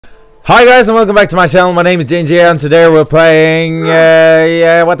Hi guys and welcome back to my channel. My name is Ginger and today we're playing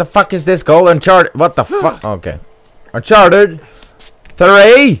what the fuck is this called? Uncharted. What the fuck? Okay. Uncharted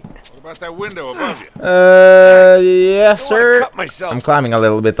 3. What about that window above you? Yes sir. I'm climbing a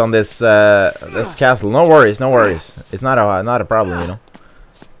little bit on this this castle. No worries, no worries. It's not a problem, you know.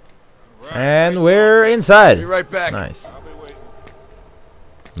 Right, And we're inside. Be right back. Nice.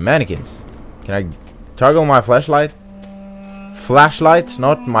 Mannequins. Can I toggle my flashlight? Flashlight,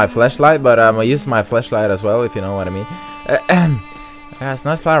 not my flashlight, but I use my flashlight as well, if you know what I mean. Yeah, it's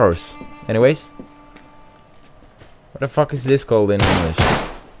nice flowers. Anyways, what the fuck is this called in English?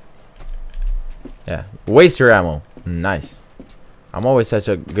 Yeah, waste your ammo. Nice. I'm always such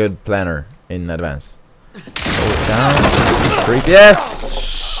a good planner in advance. Go down. Creep. Yes.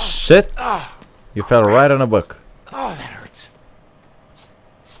 Shit. You fell right on a book. Oh, that hurts.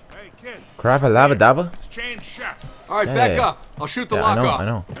 Hey, kid. Crap, a lava dabba. Let's change shot. All right, Yeah, back yeah. up. I'll shoot the Yeah, lock I know, off. I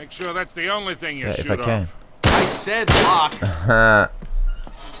know. Make sure that's the only thing you Yeah, shoot if I can. off. I said lock.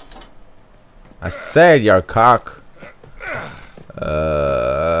 I said your cock. You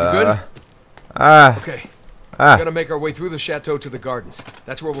good? Okay. We're gonna make our way through the chateau to the gardens.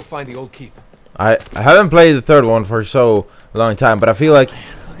 That's where we'll find the old keep. I haven't played the third one for so long time, but I feel like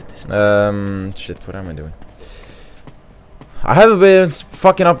Look at this place. shit, what am I doing? I haven't been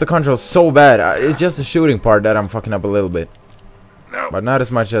fucking up the controls so bad. It's just the shooting part that I'm fucking up a little bit, No, but not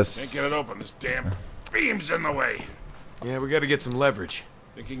as much can't as. get it open. This damn beam's in the way. Yeah, we gotta get some leverage.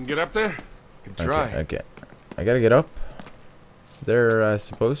 Think you can get up there? Can try. Okay, I gotta get up there, I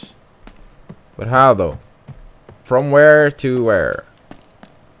suppose. But how though? From where to where?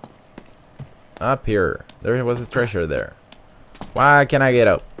 Up here. There was a treasure there. Why can't I get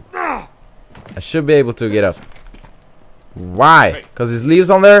up? I should be able to get up. Why? Hey. Cause his leaves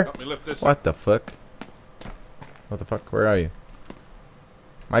on there? Help me lift this. What the fuck? What the fuck? Where are you?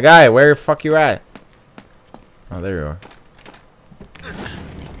 My guy, where the fuck you at? Oh, there you are.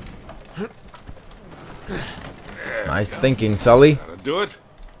 Nice thinking, Sully. That'll do it.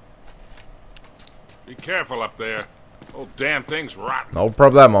 Be careful up there. Whole damn thing's rotten. No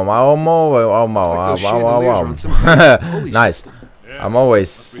problem. Looks like those chandeliers are on some kind of pulley Nice. system. Yeah. I'm always.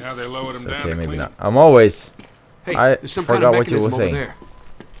 Must be how they lowered 'em down Okay, to maybe clean not. 'em. I'm always. Hey, I there's some forgot kind of what you were mechanism over saying. there.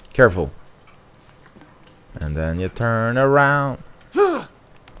 Careful. And then you turn around. There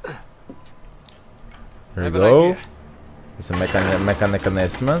you Have an go. idea. It's a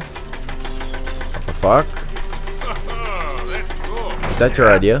mechanismus. What the fuck? Oh, that's cool. Is that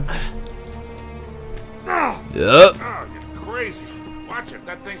your idea? Yup. Oh, you're crazy. Watch it.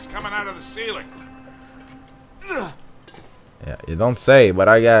 That thing's coming out of the ceiling. Yeah, you don't say, but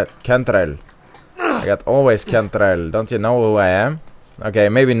I got control. I got always control. Don't you know who I am? Okay,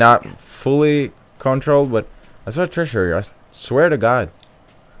 maybe not fully controlled, but I saw a treasure here. I swear to God.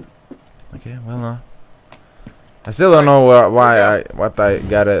 Okay, well, no. I still don't know what I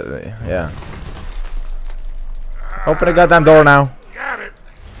got it. Yeah. Open the goddamn door now. Got it.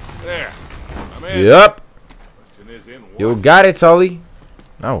 There. I'm in. Yup. Question is in what? You got it, Sully.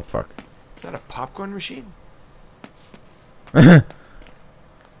 Oh, fuck. Is that a popcorn machine?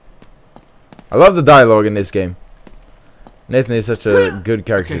 I love the dialogue in this game. Nathan is such a good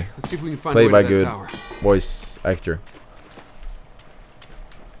character. Okay, let's see if we can find Played a by way to that good tower. voice actor.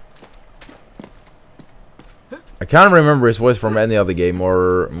 I can't remember his voice from any other game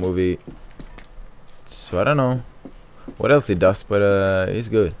or movie, so I don't know what else he does, but he's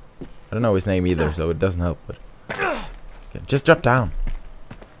good. I don't know his name either, so it doesn't help. But okay, just drop down.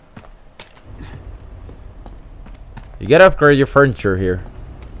 You gotta upgrade your furniture here.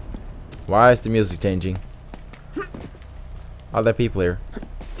 Why is the music changing? All the people here.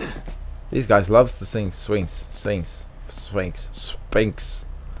 These guys loves to sing swings.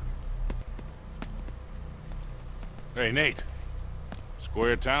 Hey, Nate.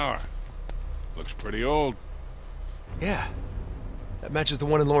 Square tower. Looks pretty old. Yeah. That matches the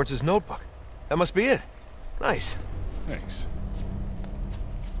one in Lawrence's notebook. That must be it. Nice. Thanks.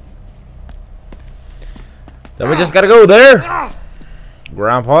 Then we just gotta go there.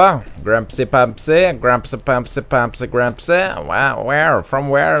 Grandpa, Grampsy Pampsy. Wow, where? From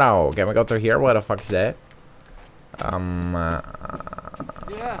where now? Can we go through here? What the fuck is that? Yeah.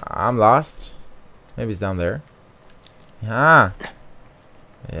 I'm lost. Maybe it's down there. Yeah.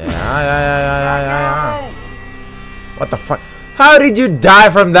 Yeah. What the fuck? How did you die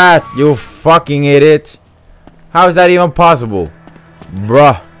from that? You fucking idiot. How is that even possible?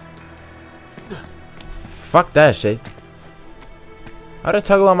 Bruh. Fuck that shit. How to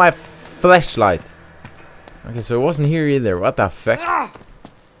toggle on my flashlight? Okay, so it wasn't here either. What the fuck?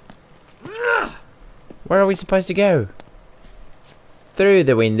 Where are we supposed to go? Through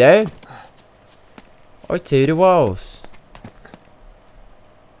the window? Or to the walls.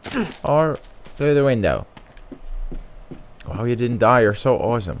 Or through the window. Wow, you didn't die. You're so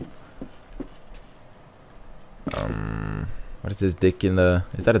awesome. What is this dick in the...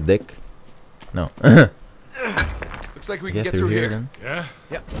 Is that a dick? No. Looks like we can get through here. Then? Yeah?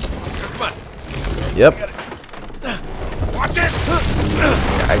 Yep. Come on. Yep. Watch it!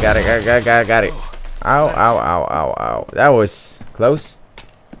 I got it. Ow, ow, ow, ow, ow. That was close.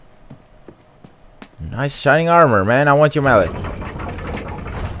 Nice shining armor, man. I want your mallet.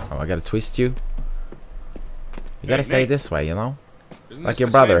 Oh, I gotta twist you. You gotta stay this way, you know? Isn't like this your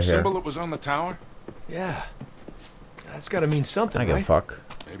the brother same here. symbol that was on the tower? Yeah. That's gotta mean something, I give a right? fuck.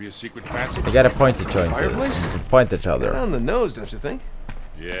 Maybe a secret passage? You gotta point at each other. Fireplace? Point at each other. Right on the nose, don't you think?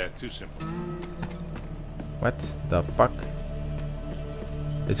 Yeah, too simple. What the fuck?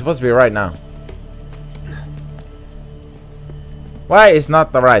 It's supposed to be right now. Why is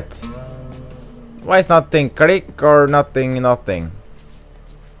not the right? Why is nothing click or nothing? You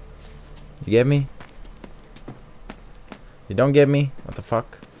get me? You don't get me? What the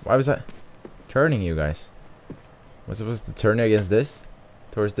fuck? Why was I turning you guys? Was I supposed to turn you against this?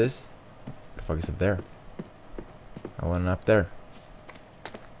 Towards this? What the fuck is up there? I want it up there.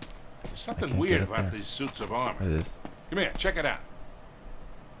 There's something weird about these suits of armor. What is this? Come here, check it out.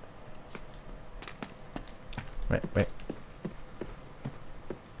 Wait.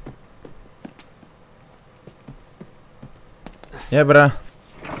 Yeah, but are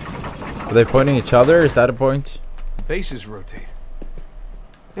they pointing each other? Is that a point? Bases rotate.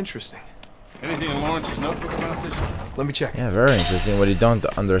 Interesting. Anything in Lawrence's notebook about this? Let me check. Yeah, very interesting. But you don't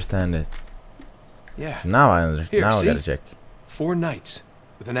understand it. Yeah. Now I understand. Here, Now see? I gotta check. 4 knights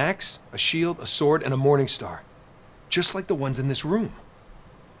with an axe, a shield, a sword, and a morning star, just like the ones in this room.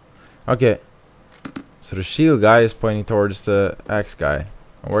 Okay. So the shield guy is pointing towards the axe guy.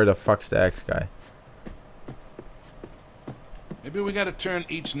 Where the fuck's the axe guy? Maybe we gotta turn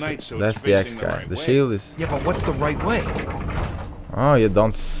each knight so That's it's the axe facing guy. the right The way. shield is... Yeah, but what's the right way? Oh, you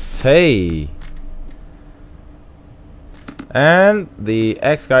don't say. And the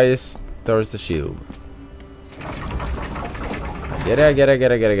axe guy is towards the shield. Get it.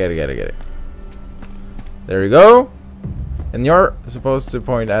 There you go. And you're supposed to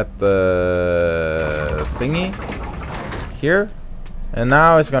point at the thingy here. And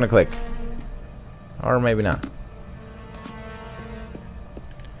now it's gonna click. Or maybe not.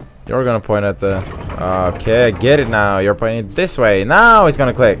 You're gonna point at the... Okay, I get it now. You're pointing this way. Now it's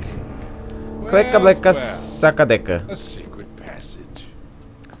gonna click. Clicka-blicka, sucka-dicka. A secret passage.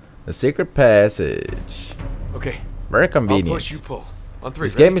 The secret passage. Okay. Very I'll convenient. push, you pull. On 3.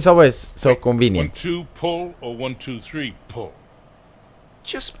 This game is always so Wait, 1, convenient. 2, pull, or 1, 2, 3, pull?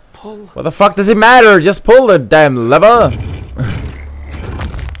 Just pull. What the fuck does it matter? Just pull the damn lever.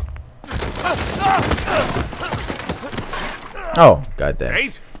 Oh, goddamn.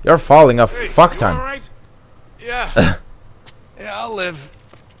 Nate? You're falling a Hey, fuck you ton. all right? Yeah. Yeah, I'll live.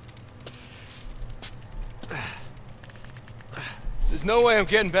 There's no way I'm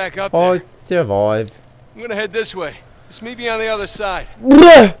getting back up Oh, there. survive. I'm gonna head this way. Just meet me on the other side.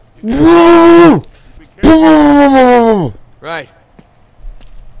 Right.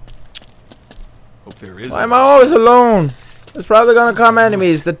 Hope there is. Why am I always alone? There's probably gonna come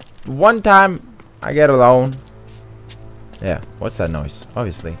enemies. The one time I get alone. Yeah, what's that noise?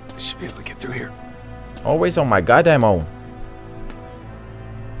 Obviously. Should be able to get through here. Always on my goddamn own.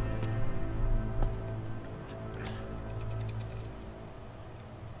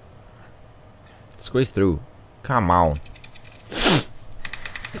 Squeeze through. Come on.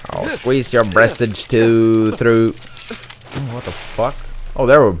 Oh, squeeze your breastage too through. Oh, what the fuck? Oh,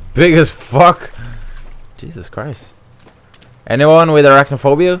 they were big as fuck. Jesus Christ. Anyone with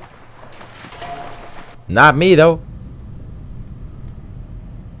arachnophobia? Not me though.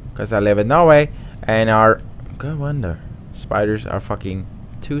 Because I live in Norway and our... Good wonder. Spiders are fucking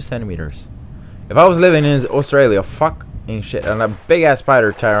 2 centimeters. If I was living in Australia, fucking shit. And a big ass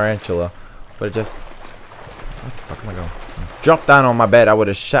spider tarantula. But it just... Where the fuck am I going? Dropped down on my bed, I would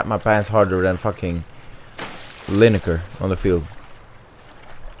have shat my pants harder than fucking Lineker on the field.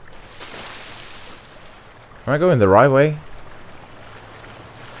 Am I going the right way?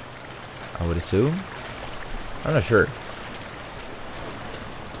 I would assume. I'm not sure.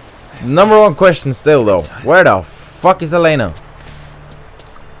 Number one question still though. Where the fuck is Elena?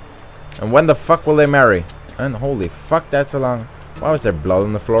 And when the fuck will they marry? And holy fuck, that's a long... Why was there blood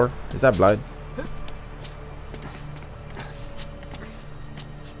on the floor? Is that blood?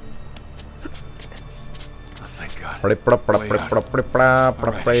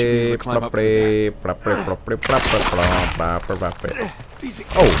 Easy.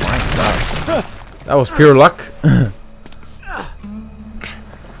 Oh my god. That was pure luck.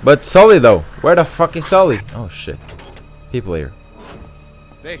 But Sully though, where the fuck is Sully? Oh shit, people here.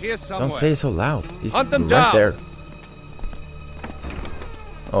 They're here somewhere. Don't say it so loud. He's Hunt them right down. there.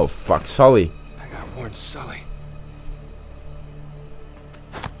 Oh fuck, Sully. I gotta warn Sully.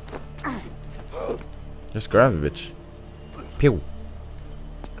 Just grab it, bitch. Pew.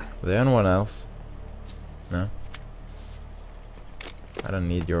 Is there anyone else? No. I don't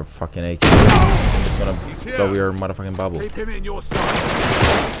need your fucking AK. I'm just gonna blow your motherfucking bubble. Keep him in your sight.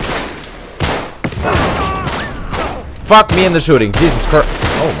 Fuck me in the shooting. Jesus Christ.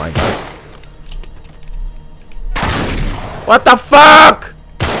 Oh my god. What the fuck?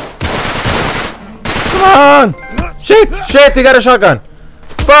 Come on. Shit. Shit. He got a shotgun.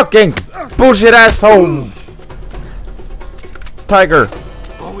 Fucking bullshit asshole. Tiger.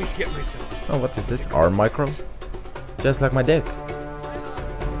 Always get myself. Oh, what is this? Arm micro? Just like my dick.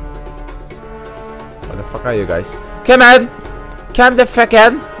 Where the fuck are you guys? Come on! Come the fuck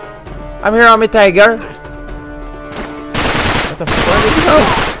in! I'm here on my tiger. What the fuck did you go?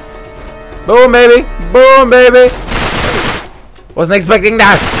 Boom, baby! Boom, baby! Wasn't expecting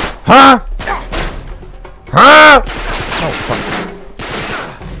that! Huh? Huh? Oh, fuck.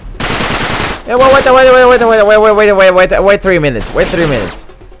 Yeah, well, wait 3 minutes. Wait 3 minutes.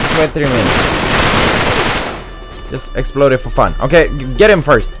 Wait 3 minutes. Just explode it for fun. Okay, get him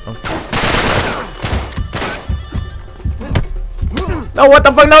first. Oh, Jesus. No, what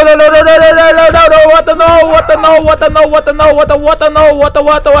the fuck? No, no, no, no, no, no, no, no, no, no, what the no, what the no, what the no, what the no, what the what the no, what the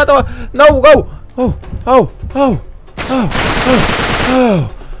what the what the no, go. Oh, oh, oh, oh, oh, oh.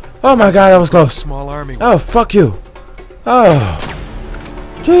 Oh my god, that was close. Small army. Oh, fuck you. Oh.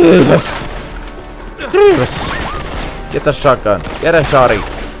 Jesus. Jesus. Get the shotgun. Get a shotty.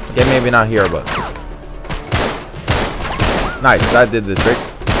 Okay, maybe not here, but nice, that did the trick.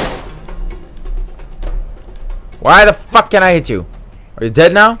 Why the fuck can I hit you? Are you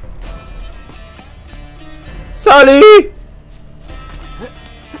dead now? Sully!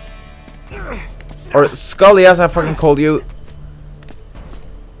 Or Scully, as I fucking called you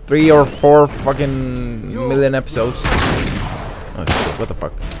 3 or 4 fucking million episodes. Oh shit, what the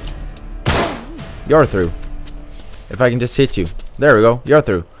fuck? You're through. If I can just hit you. There we go, you're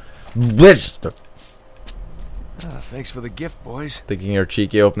through. Bitch! Thanks for the gift, boys. Thinking you're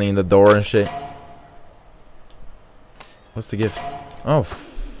cheeky opening the door and shit. What's the gift? Oh,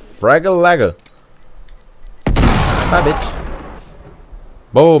 fraggle-laggle. Bye, bitch.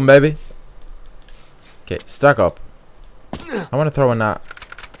 Boom, baby. Okay, stack up. I want to throw in that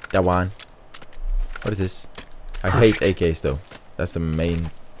one. What is this? I hate AKs though. That's the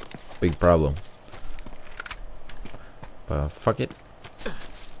main big problem. But fuck it.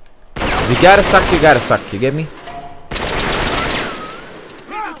 If you gotta suck, you gotta suck. You get me?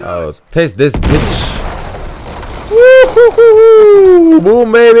 Oh, taste this, bitch. Woo-hoo-hoo-hoo.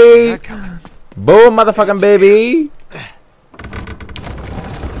 Boom, baby. Boom, motherfucking baby.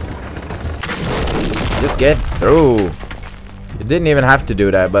 Just get through. You didn't even have to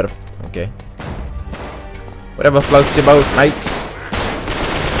do that, but okay. Whatever floats your boat, mate.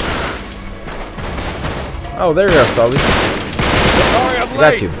 Oh, there you are, Sully. I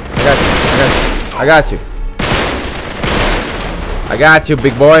got you. I got you. I got you,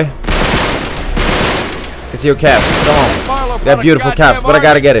 big boy. I see your caps. Come on. You got beautiful caps, but I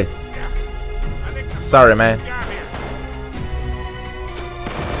gotta get it. Sorry, man.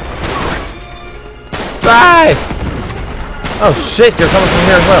 Die! Oh shit, you're coming from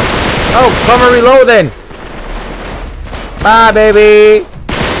here as well. Oh, come and reload then. Bye, baby.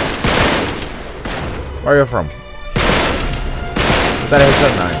 Where are you from? Is that a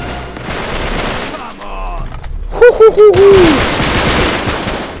headshot? Nice. Come on. Hoo hoo hoo hoo.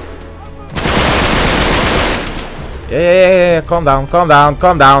 Yeah. Calm down. Calm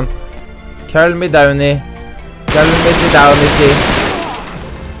me downy.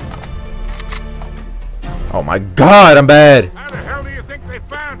 Oh my god, I'm bad. How the hell do you think they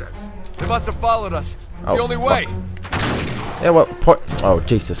found us? They must have followed us. It's Oh, the only fuck. way. Yeah, well, oh,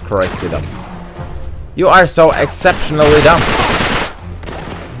 Jesus Christ, you're dumb. You are so exceptionally dumb.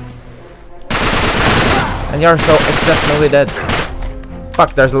 And you're so exceptionally dead.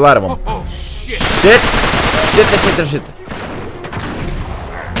 Fuck, there's a lot of them. Oh shit. Shit! Shit.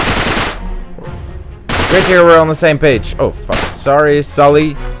 Great here, we're on the same page. Oh, fuck. Sorry,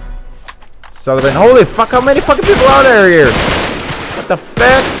 Sully. Sullivan. Holy fuck, how many fucking people are there here? What the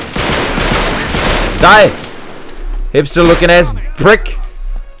fuck? Die! Hipster looking ass prick!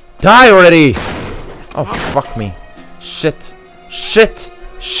 Die already! Oh, fuck me. Shit.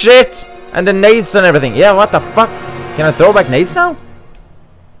 And the nades and everything. Yeah, what the fuck? Can I throw back nades now?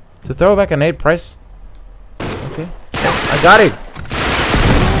 To throw back a nade, press. Okay. I got it.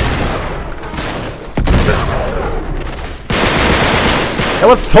 Yeah,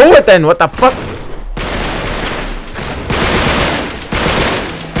 well, throw it then. What the fuck?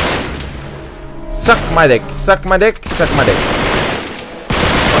 Suck my dick. Suck my dick. Suck my dick.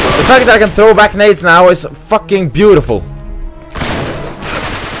 The fact that I can throw back nades now is fucking beautiful.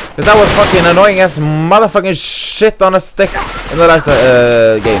 Because that was fucking annoying as motherfucking shit on a stick in the last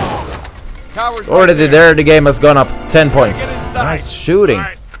games. Already there, the game has gone up 10 points. Nice shooting.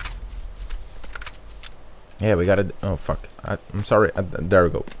 Yeah, we got it. Oh, fuck. I'm sorry. There we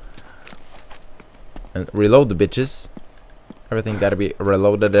go. And reload the bitches. Everything gotta be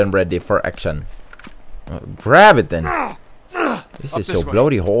reloaded and ready for action. Grab it then. This is so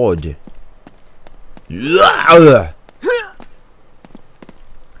bloody hard.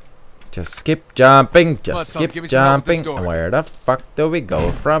 Just skip jumping. Just skip jumping. And where the fuck do we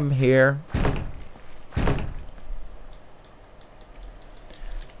go from here?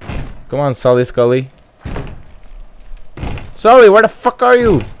 Come on, Sully Scully. Sully, where the fuck are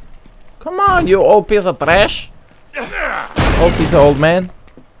you? Come on, you old piece of trash. Old piece of old man.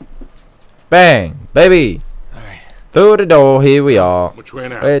 Bang, baby. Alright. Through the door, here we are. Which way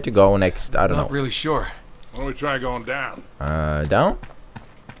now? Where to go next? I don't know. Not really sure. Why don't we try going down? Down?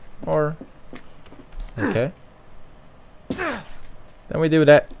 Or... Okay. Then we do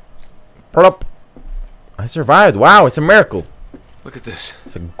that. Plop. I survived. Wow, it's a miracle. Look at this.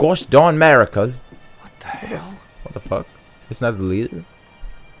 It's a gosh darn miracle. What the hell? What the fuck? Isn't that the leader?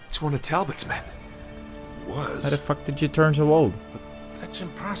 It's one of Talbot's men. Was? How the fuck did you turn so old? That's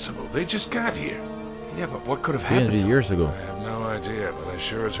impossible. They just got here. Yeah, but what could have happened? 300 years ago. I have no idea, but I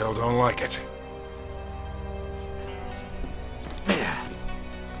sure as hell don't like it.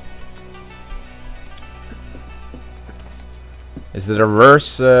 Is it the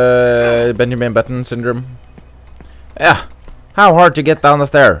reverse Benjamin Button syndrome? Yeah. How hard to get down the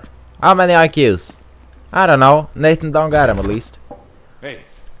stair? How many IQs? I don't know. Nathan don't got him at least. Hey,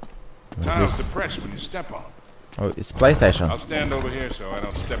 tie off the press when you step on. Oh, it's PlayStation. I'll stand over here so I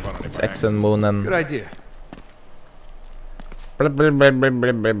don't step on it. It's X and Moon and... Good idea.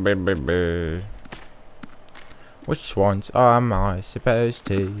 Which ones am I supposed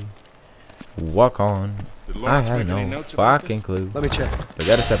to walk on? I have no fucking clue. Let me check. Do I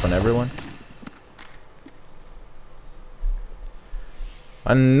gotta step on everyone?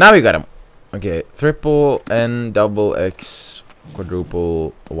 And now we got him. Okay, triple N, double X,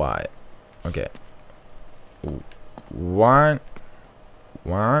 quadruple Y. Okay. One.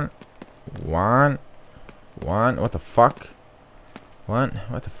 What the fuck?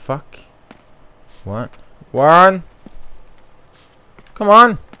 What the fuck? One. Come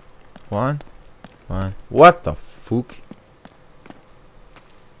on. One. What the fuck?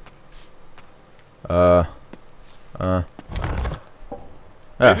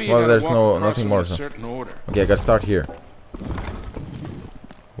 Yeah, well, there's nothing more. So. Okay, I gotta start here.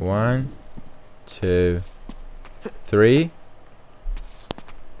 1, 2, 3,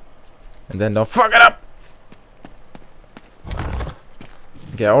 and then don't fuck it up.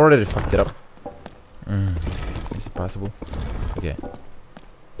 Okay, I already fucked it up. Is it possible? Okay.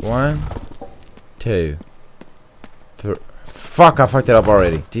 1, 2, 3. Fuck! I fucked it up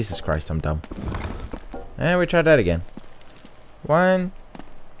already. Jesus Christ, I'm dumb. And we try that again. 1.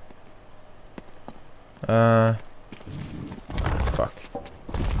 Fuck.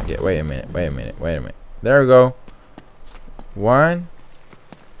 Okay, wait a minute. There we go. 1.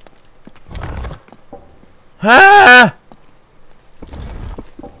 Ah!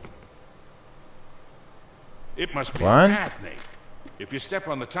 It must be 1. a path, Nate. If you step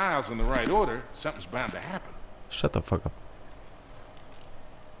on the tiles in the right order, something's bound to happen. Shut the fuck up.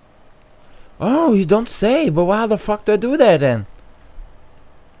 Oh, you don't say, but how the fuck do I do that then?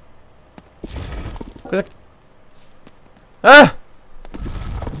 Ah!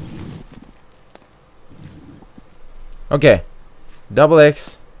 Okay. Double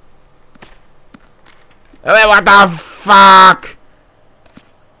X. Wait, what the fuck?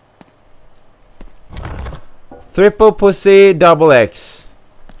 Triple pussy, double X.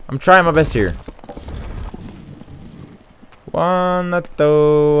 I'm trying my best here. 1,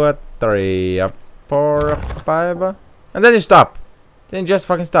 2, 3, 4, 5, and then you stop. Then you just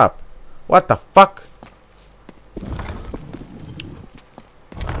fucking stop. What the fuck?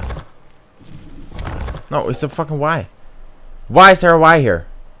 No, it's a fucking Y. Why is there a Y here?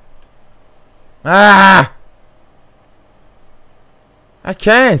 Ah! I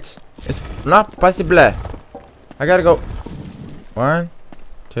can't. It's not possible. I gotta go. 1,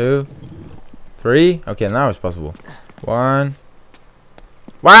 2, 3. Okay, now it's possible. 1,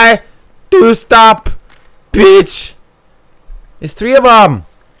 Why do you stop? Bitch! It's 3 of them.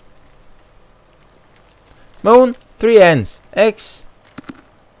 Moon, 3 ends. X.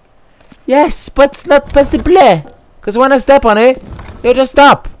 Yes, but it's not possible. Because when I step on it, you just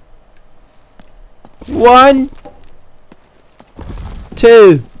stop. 1,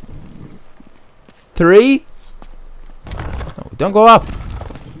 2, 3. No, don't go up.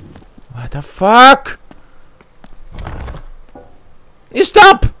 What the fuck? You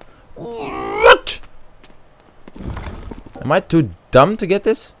stop! What? Am I too dumb to get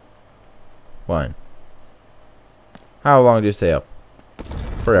this? 1. How long do you stay up?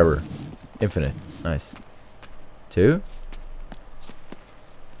 Forever. Infinite. Nice. 2.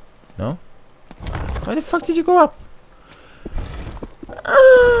 No? Why the fuck did you go up?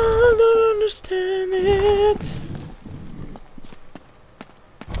 I don't understand it.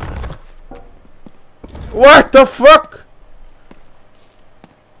 What the fuck?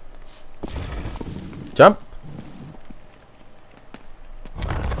 Jump.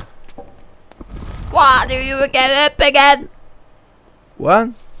 Why do you get up again?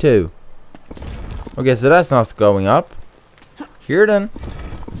 1, 2. Okay, so that's not going up. Here then.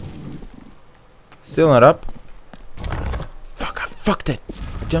 Still not up. Fuck, I fucked it.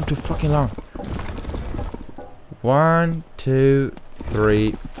 I jumped too fucking long. 1, 2,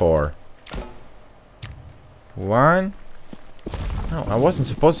 3, 4. 1. No, I wasn't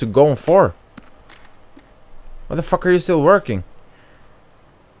supposed to go on 4. What the fuck are you still working?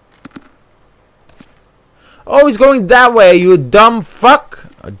 Oh, he's going that way, you dumb fuck!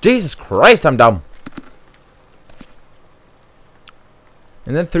 Oh, Jesus Christ, I'm dumb.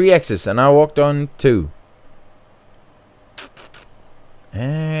 And then 3 X's, and I walked on 2.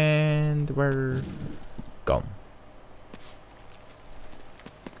 And we're gone.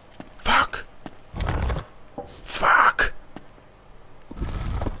 Fuck! Fuck!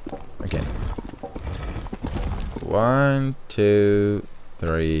 Okay. 1, 2,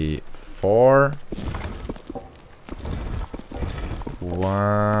 3, 4.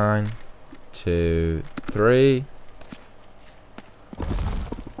 1, 2, 3.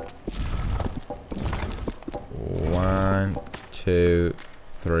 1, 2,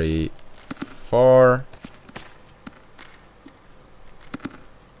 3, 4.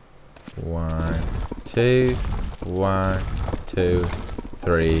 1, 2, 1, 2,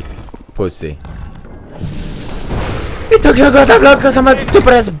 3. Pussy. It took so goddamn long because I'm a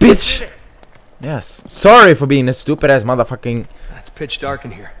stupid ass bitch. Yes. Sorry for being a stupid ass motherfucking. It's pitch dark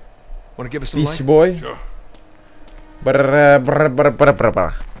in here. Want to give us some bitch light? boy. Sure.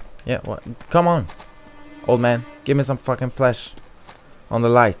 Yeah, what? Come on, old man. Give me some fucking flesh on the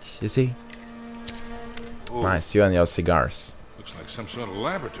light. You see? Ooh. Nice, you and your cigars. Looks like some sort of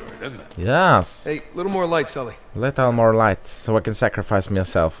laboratory, doesn't it? Yes. Hey, little more light, Sully. Little more light, so I can sacrifice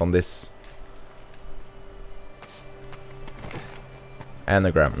myself on this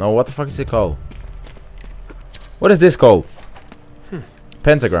anagram. No, what the fuck is it called? What is this called?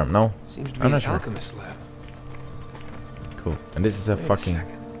 Pentagram? No. Seems to be I'm an not sure. alchemist lab. Cool. And this is a Wait fucking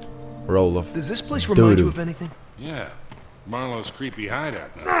second. roll of. Does this place remind doo-doo. you of anything? Yeah. Marlowe's creepy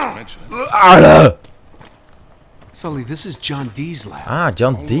hideout, not to mention it. Sully, this is John Dee's lab. Ah,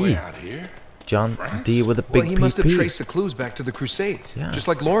 John All the way D. out here? John France? D with a Well, big he must have PP. traced the clues back to the Crusades, Yes. just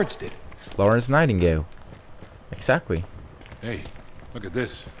like Lawrence did. Lawrence Nightingale. Exactly. Hey, look at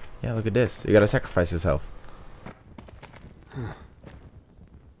this. Yeah, look at this. You gotta sacrifice yourself.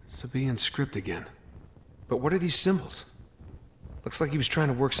 Sabaean script again. But what are these symbols? Looks like he was trying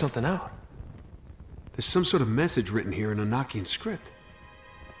to work something out. There's some sort of message written here in Anakian script.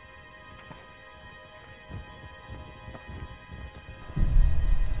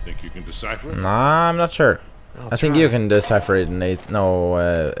 Think you can decipher it? Nah, I'm not sure. I'll I think try. you can decipher it, Nate.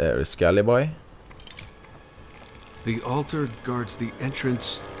 No, Scully boy. The altar guards the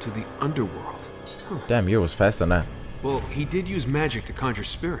entrance to the underworld. Damn, you was fast on that. Well, he did use magic to conjure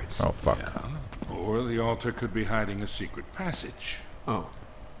spirits. Oh, fuck. Or the altar could be hiding a secret passage. Oh.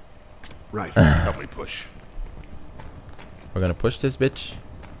 Right. Help me push. We're gonna push this bitch.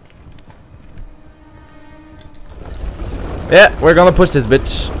 Yeah, we're gonna push this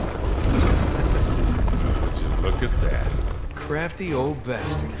bitch. Would you look at that? Crafty old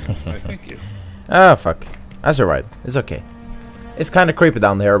bastard. I think you. Ah, fuck. That's alright. It's okay. It's kind of creepy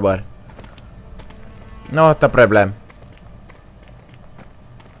down there, but not a problem.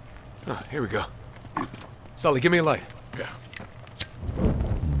 Oh, here we go. Sully, give me a light. Yeah.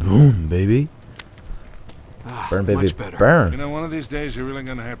 Boom, baby. Ah, Burn, baby, much better. You burn. know, one of these days you're really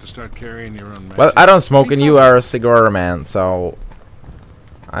gonna have to start carrying your own magic. Well, I don't smoke and you are a cigar man, so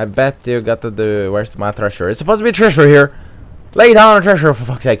I bet you got to do. Where's my treasure? It's supposed to be treasure here. Lay down the treasure, for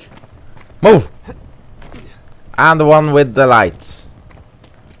fuck's sake. Move. And the one with the lights.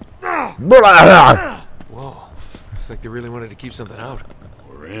 Whoa. Looks like they really wanted to keep something out.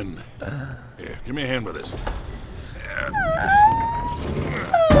 We're in. Here, give me a hand with this.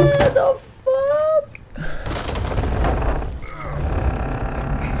 What the fuck?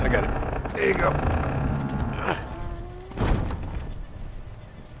 I got it. There you go.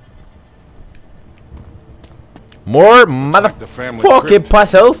 More Like the family motherfucking crypt.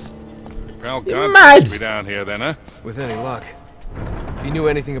 puzzles. Pal You're God mad. me down here then, huh? With any luck. If he knew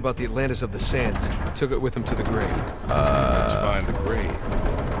anything about the Atlantis of the Sands, he took it with him to the grave. Let's find the grave.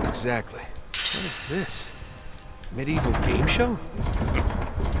 Exactly. What is this? Medieval game show?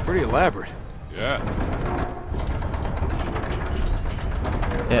 Pretty elaborate. Yeah.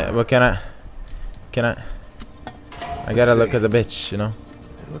 Yeah, but can I gotta look at the bitch, you know.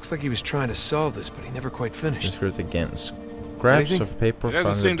 It looks like he was trying to solve this, but he never quite finished. Just read again. Scraps Anything? of paper It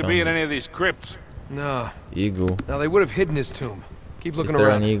doesn't from seem the to be in tomb. any of these crypts. No. Eagle. Now they would have hidden his tomb. Keep Is looking there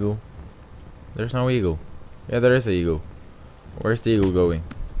around. an eagle? There's no eagle. Yeah, there is an eagle. Where's the eagle going?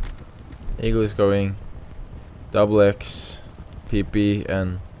 Eagle is going double X, PP,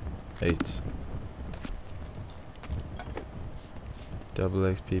 and 8. Double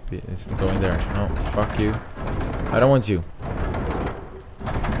X, PP. It's going there. No, fuck you. I don't want you.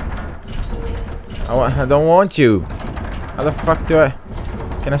 I don't want you. How the fuck do I?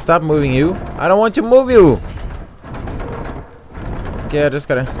 Can I stop moving you? I don't want to move you. Okay, I just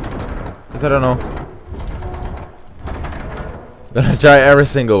gotta. Cause I don't know. Gonna try every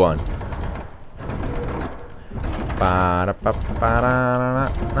single one.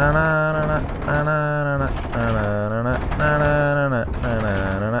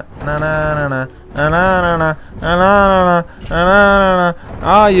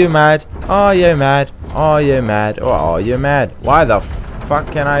 Are you mad? Are you mad? Are you mad? Or are you mad? Why the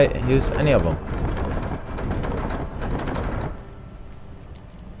fuck can I use any of them?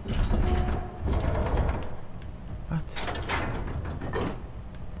 What?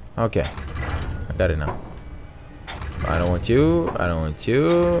 Okay. I got it now. I don't want you. I don't want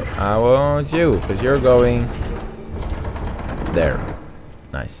you. I want you. Because you're going there.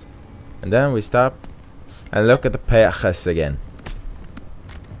 Nice. And then we stop and look at the pages again.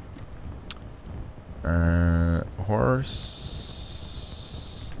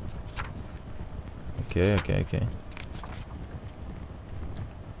 Horse. Okay, okay, okay.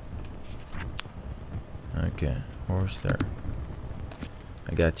 Okay, horse there.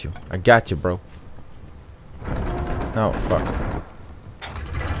 I got you. I got you, bro. Oh, fuck.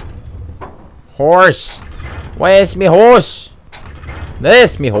 Horse! Where's me horse?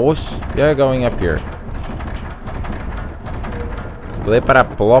 There's me horse. You're going up here.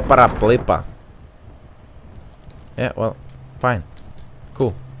 Blipara, plopara, blipa. Yeah, well, fine.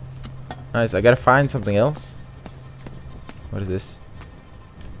 Cool. Nice, I gotta find something else. What is this?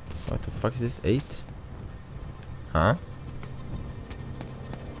 What the fuck is this? 8? Huh?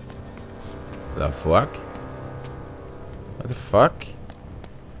 The fuck? What the fuck?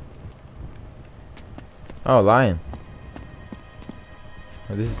 Oh, lion.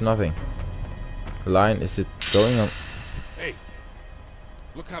 Oh, this is nothing. The lion, is it going on? Hey,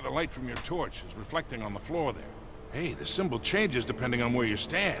 look how the light from your torch is reflecting on the floor there. Hey, the symbol changes depending on where you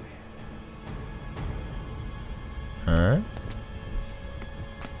stand. Huh?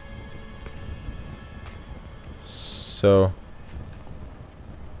 So...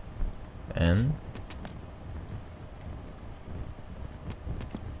 N?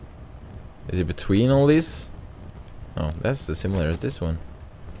 Is it between all these? Oh, that's as similar as this one.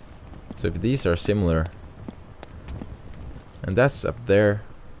 So if these are similar, and that's up there,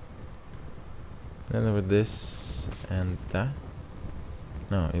 then over this and that.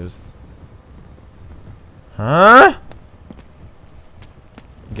 No, it was. Huh?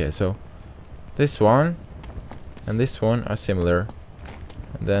 Okay, so this one and this one are similar,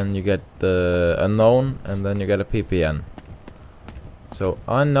 and then you get the unknown, and then you get a PPN. So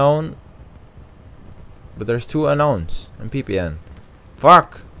unknown. But there's 2 unknowns and PPN.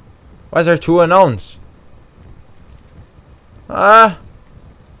 Fuck! Why is there 2 unknowns? Ah!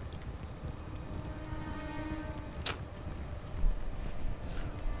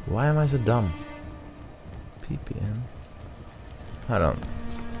 Why am I so dumb? PPN.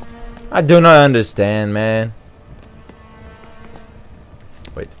 I do not understand, man.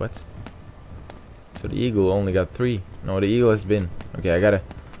 Wait, what? So the eagle only got 3. No, the eagle has been. Okay, I gotta.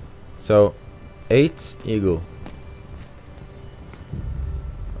 So 8 eagle.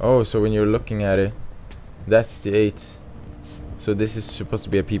 Oh, so when you're looking at it, that's the 8. So this is supposed to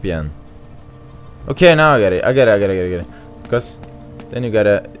be a PPN. Okay, now I get it. I get it. Because then you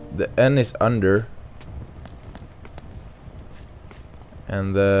gotta... The N is under.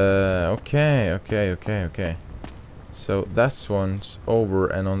 And okay. So that one's over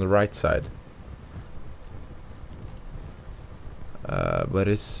and on the right side. But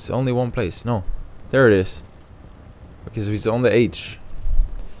it's only one place. No, there it is. Okay, so it's on the H.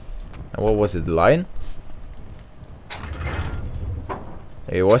 And what was it? The lion?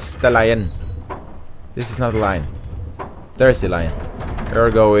 Hey, what's the lion? This is not the lion. There's the lion. You're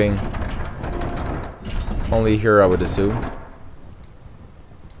going only here, I would assume.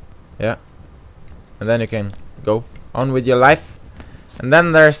 Yeah. And then you can go on with your life. And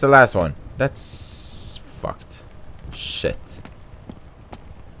then there's the last one. That's fucked. Shit.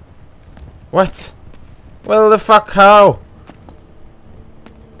 What? Well, the fuck, how?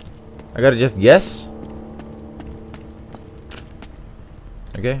 I gotta just guess?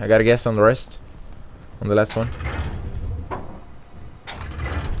 Okay, I gotta guess on the rest. On the last one.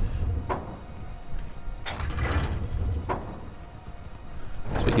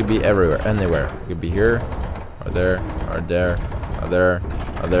 So it could be everywhere, anywhere. It could be here, or there, or there, or there,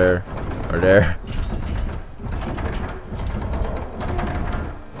 or there, or there.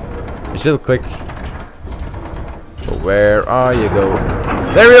 You should click. But where are you go?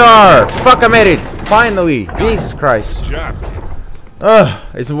 There you are! Fuck, I made it! Finally! Jesus Christ. Good job.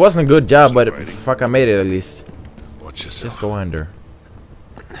 It wasn't a good job, but fuck, I made it at least. Watch yourself. Just go under.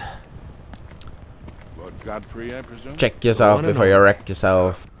 Lord Godfrey, I presume? Check yourself before you wreck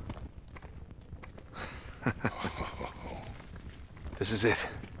yourself. This is it.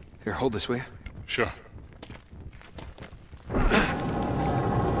 Here, hold this, will you? Sure.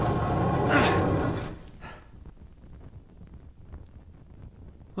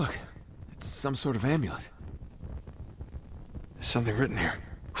 Look, it's some sort of amulet. There's something written here.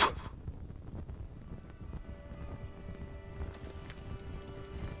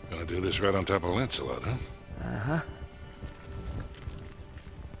 Gonna do this right on top of Lancelot, huh? Uh-huh.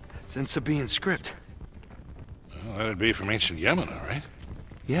 It's in Sabaean script. Well, that'd be from ancient Yemen, all right?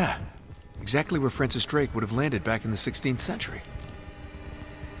 Yeah. Exactly where Francis Drake would have landed back in the 16th century.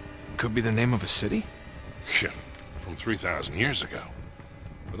 Could be the name of a city? Shit. From 3,000 years ago.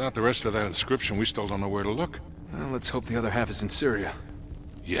 Without the rest of that inscription, we still don't know where to look. Well, let's hope the other half is in Syria.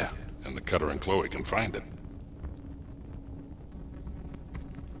 Yeah, and the Cutter and Chloe can find it.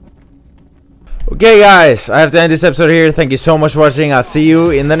 Okay guys, I have to end this episode here. Thank you so much for watching. I'll see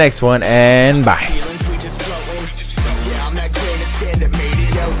you in the next one, and bye. A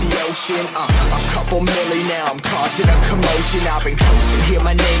couple milli now, I'm causing a commotion. I've been coasting, hear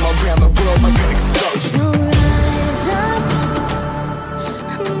my name around the world like an explosion.